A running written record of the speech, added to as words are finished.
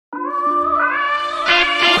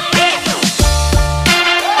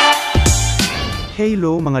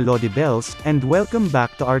Hello mga Lodi Bells, and welcome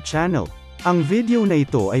back to our channel. Ang video na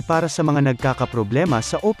ito ay para sa mga nagkakaproblema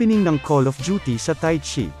sa opening ng Call of Duty sa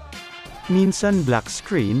Taichi. Minsan black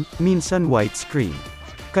screen, minsan white screen.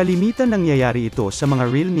 Kalimitan nangyayari ito sa mga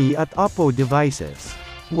Realme at Oppo devices.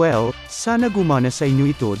 Well, sana gumana sa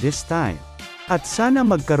inyo ito this time. At sana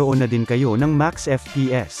magkaroon na din kayo ng max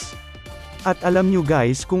FPS. At alam nyo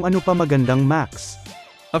guys kung ano pa magandang max.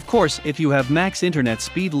 Of course, if you have max internet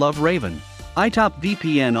speed, Luvravhen. Itop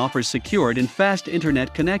VPN offers secured and fast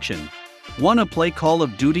internet connection. Wanna play Call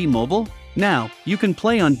of Duty Mobile? Now, you can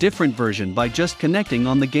play on different version by just connecting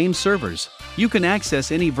on the game servers. You can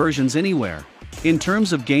access any versions anywhere. In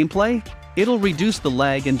terms of gameplay, it'll reduce the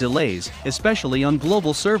lag and delays, especially on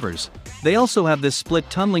global servers. They also have this split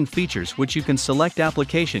tunneling features which you can select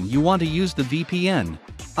application you want to use the VPN.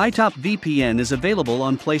 Itop VPN is available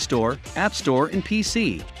on Playstore, Appstore and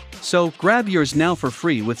PC. So, grab yours now for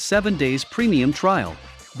free with 7 days premium trial.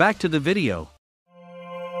 Back to the video.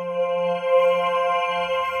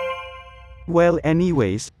 Well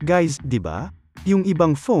anyways, guys, diba? Yung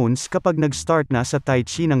ibang phones kapag nag-start na sa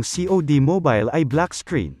Taichi ng COD mobile ay black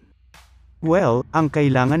screen. Well, ang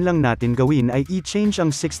kailangan lang natin gawin ay i-change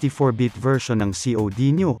ang 64-bit version ng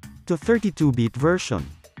COD nyo to 32-bit version.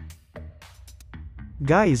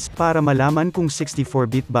 Guys, para malaman kung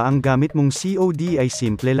 64-bit ba ang gamit mong COD ay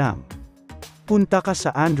simple lang. Punta ka sa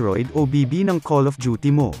Android o BB ng Call of Duty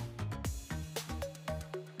mo.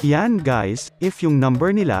 Yan guys, if yung number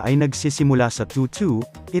nila ay nagsisimula sa 22,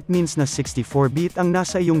 it means na 64-bit ang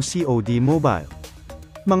nasa iyong COD mobile.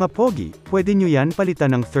 Mga pogi, pwede nyo yan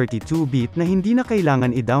palitan ng 32-bit na hindi na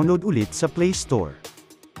kailangan i-download ulit sa Playstore.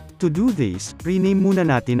 To do this, rename muna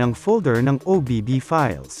natin ang folder ng OBB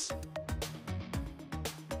files.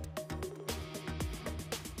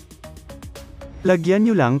 Lagyan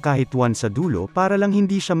nyo lang kahit 1 sa dulo para lang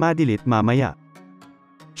hindi siya ma-delete mamaya.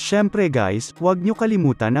 Syempre guys, huwag nyo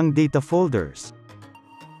kalimutan ang data folders.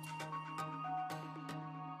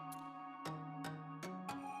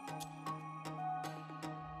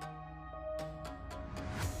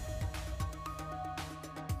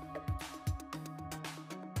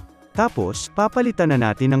 Tapos, papalitan na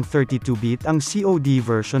natin ng 32-bit ang COD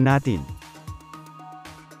version natin.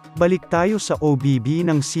 Balik tayo sa OBB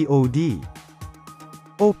ng COD.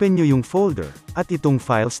 Open nyo yung folder, at itong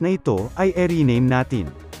files na ito ay i-rename natin.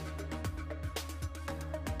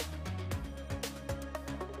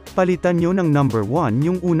 Palitan nyo ng number 1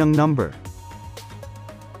 yung unang number.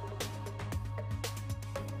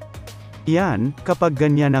 Yan, kapag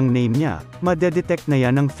ganyan ang name niya, madedetect na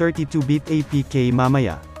yan ng 32-bit APK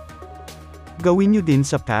mamaya. Gawin nyo din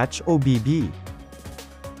sa patch OBB.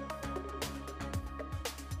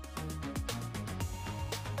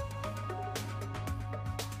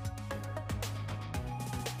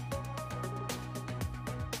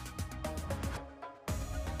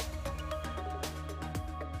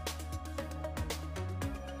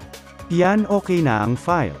 Yan, okay na ang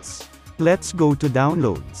files. Let's go to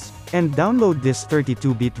downloads. And download this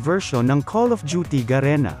 32-bit version ng Call of Duty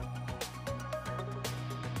Garena.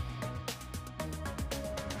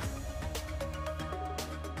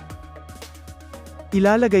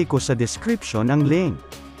 Ilalagay ko sa description ang link.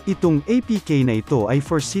 Itong APK na ito ay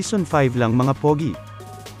for Season 5 lang mga pogi.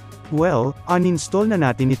 Well, uninstall na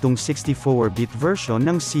natin itong 64-bit version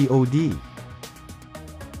ng COD.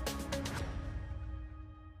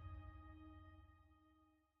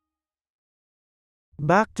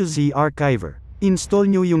 Back to Z Archiver. Install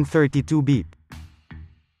nyo yung 32-bit.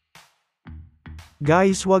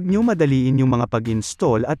 Guys, wag nyo madaliin yung mga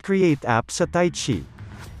pag-install at create app sa Taichi.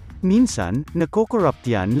 Minsan, nako-corrupt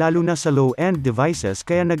yan lalo na sa low-end devices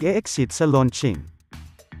kaya nag-e-exit sa launching.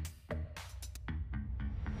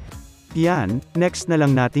 Yan, next na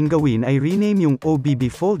lang nating gawin ay rename yung OBB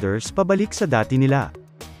folders pabalik sa dati nila.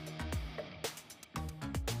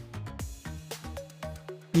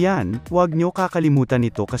 Yan, huwag nyo kakalimutan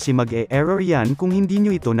ito kasi mag-e-error yan kung hindi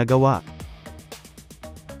nyo ito nagawa.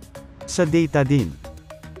 Sa data din.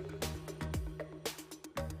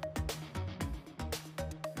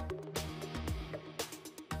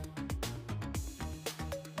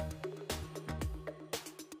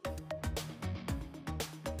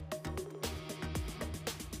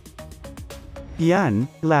 Yan,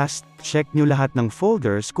 last, check nyo lahat ng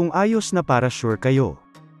folders kung ayos na para sure kayo.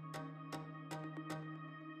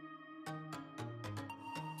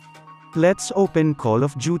 Let's open Call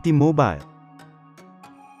of Duty Mobile.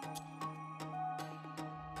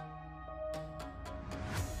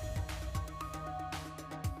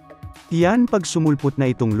 Yan, pag sumulpot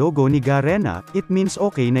na itong logo ni Garena, it means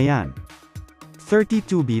okay na yan.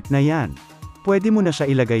 32-bit na yan. pwede mo na siya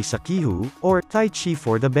ilagay sa qihoo, or Taichi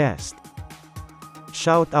for the best.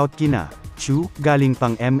 Shoutout kina Chu, galing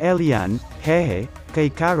pang ML yan, hehe, kay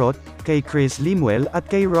Carrot, kay Chris Limuel at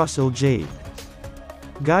kay Russell J.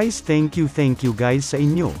 Guys, thank you guys sa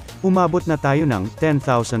inyo. Umabot na tayo ng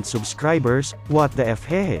 10,000 subscribers, what the f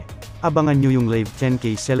hehe. Abangan nyo yung live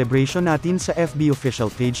 10k celebration natin sa FB official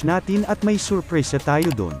page natin at may surprise tayo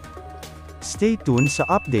dun. Stay tuned sa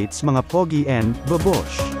updates mga pogi and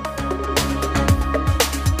babosh.